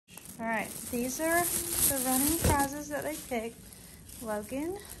All right, these are the running prizes that they picked.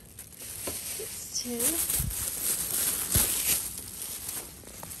 Logan gets 2.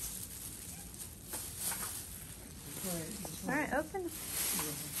 All right, open.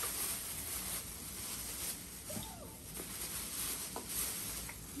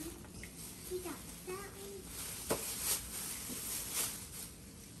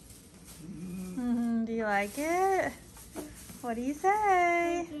 Do you like it? What do you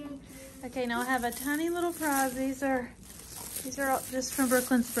say? Okay, now I have a tiny little prize. These are all just from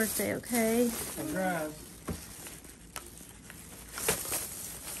Brooklyn's birthday, okay? Surprise.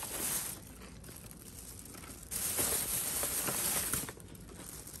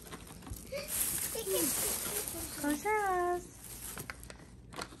 Close your eyes.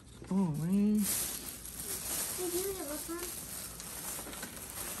 Oh, man.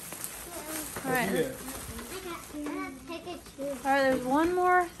 All right. Yeah. All right, there's one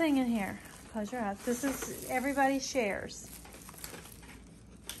more thing in here. Close your eyes. This is everybody shares.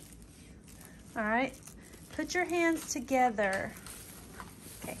 All right. Put your hands together.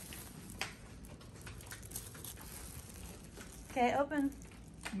 Okay. Okay, open.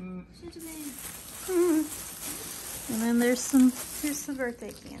 And then here's some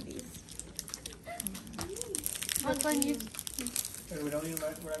birthday candies. Brooklyn, you. Hey, we don't even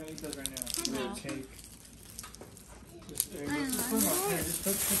like, we're not gonna eat those right now. No. Cake. Just, there you go. Just put them up. Here, just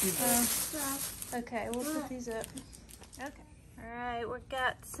put these up. Okay, we'll put these up. Okay. All right, we've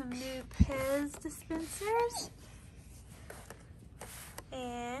got some new Pez dispensers.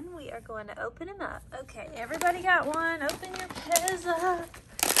 And we are going to open them up. Okay, everybody got one. Open your Pez up.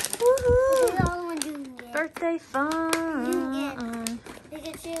 Woohoo! Birthday fun.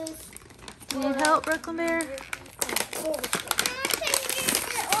 You need help, Brooklyn Bear?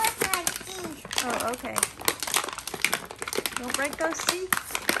 Oh, okay. Don't break those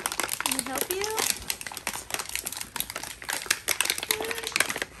seats. Can we help you?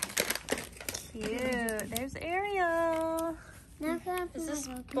 Cute. There's Ariel. Is this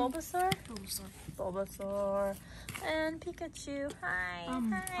Bulbasaur? Bulbasaur. And Pikachu. Hi.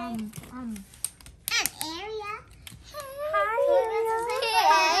 Hi. I'm Area. Hi,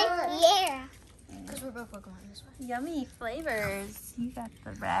 Ariel. Yeah. Because we're both going this way. Yummy flavors. You got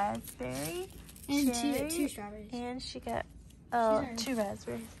the raspberry. And cherry, two strawberries. And she got 2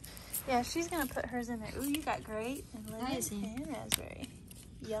 raspberries. Yeah, she's gonna put hers in there. Ooh, you got grape and lemon and raspberry.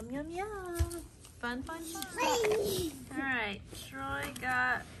 Yum, yum, yum. Fun, fun, fun. Alright, Troy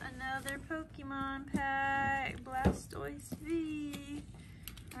got another Pokemon pack. Blastoise V.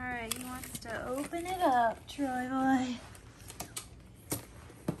 Alright, he wants to open it up, Troy boy.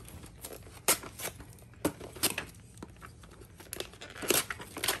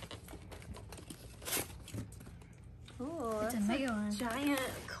 Ooh, It's a that's mega one. Giant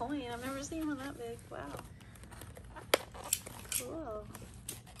coin. I've never seen one that big. Wow. Cool.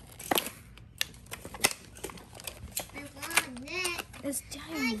 It's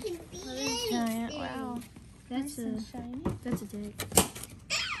giant. That is giant. Wow. That's Nice and shiny. That's a dick.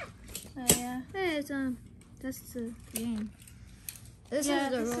 Oh yeah. Hey, it's that's the game. This yeah,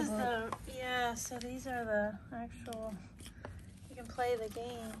 is the this is robot. yeah, so these are the actual, you can play the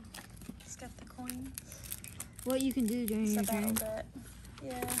game. It's got the coins. What you can do during It's your about turn. that.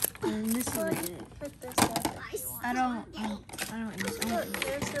 Yeah. And this is Well, the you dick. put this up if you want. I don't use Look,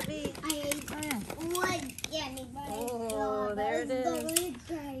 there's the V. Oh, there it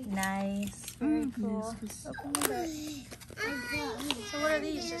is. Nice. Very cool. Open it up. So what are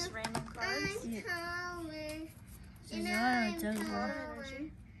these? Just random cards? Energy.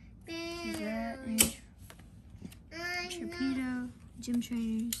 That and Torpedo, Gym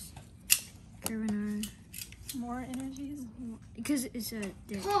Trainers, Carbonar. More energies? Because it's a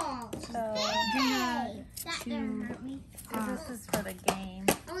dick. So, this is for the game.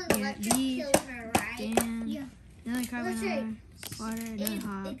 Yeah, B, Dan, another Carbonar, water, another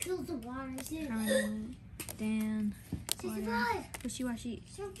Hop, It kills the water too. Carbonar, Dan, She water, survived. Wishy-Washy,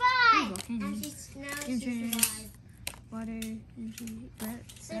 Survived. volcanoes, Now Gym she Trainers, survived. water, energy,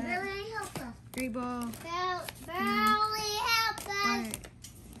 So really help us. Great Ball, Barely help us. water,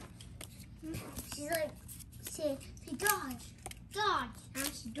 She's like, she dodged. Dodge. Now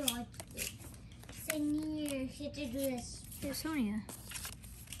she dodged. So near. She had to do this. there's Sonia.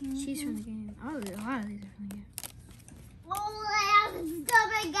 She's from the game. Oh, a lot of these are from the game. Oh, I have a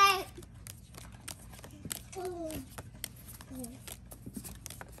stupid game. Oh.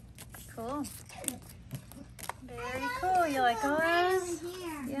 Cool. Very cool. You like those?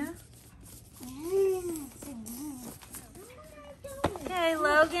 Yeah. Okay,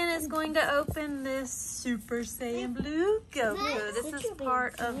 Logan is going to open this Super Saiyan Blue Goku. This is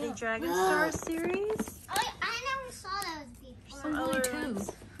part of the Dragon Star series. I never saw those before. Some only other two.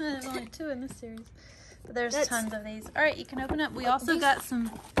 ones. There's only 2 in this series. But there's tons of these. Alright, you can open up. We also got some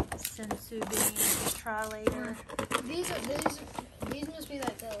sensu beans to try later. These must be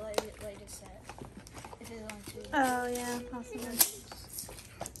like the latest set. If there's only 2. Oh, yeah, possibly.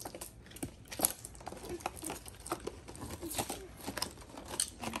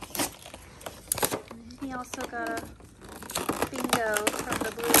 He also got a bingo from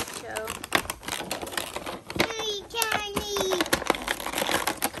the Blue Show. Hey, Johnny.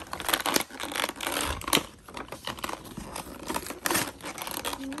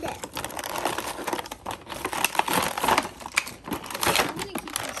 I'm gonna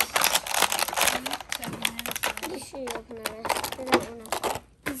keep this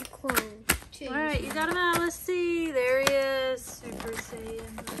He's a clone. Alright, you got him out. Let's see. There he is. Super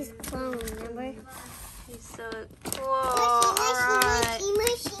Saiyan. He's a clone, remember? He's so cool. Alright.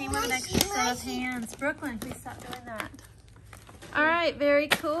 Came with an extra set of hands. Brooklyn, please stop doing that. Alright, very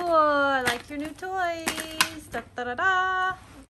cool. I like your new toys. Da da da da.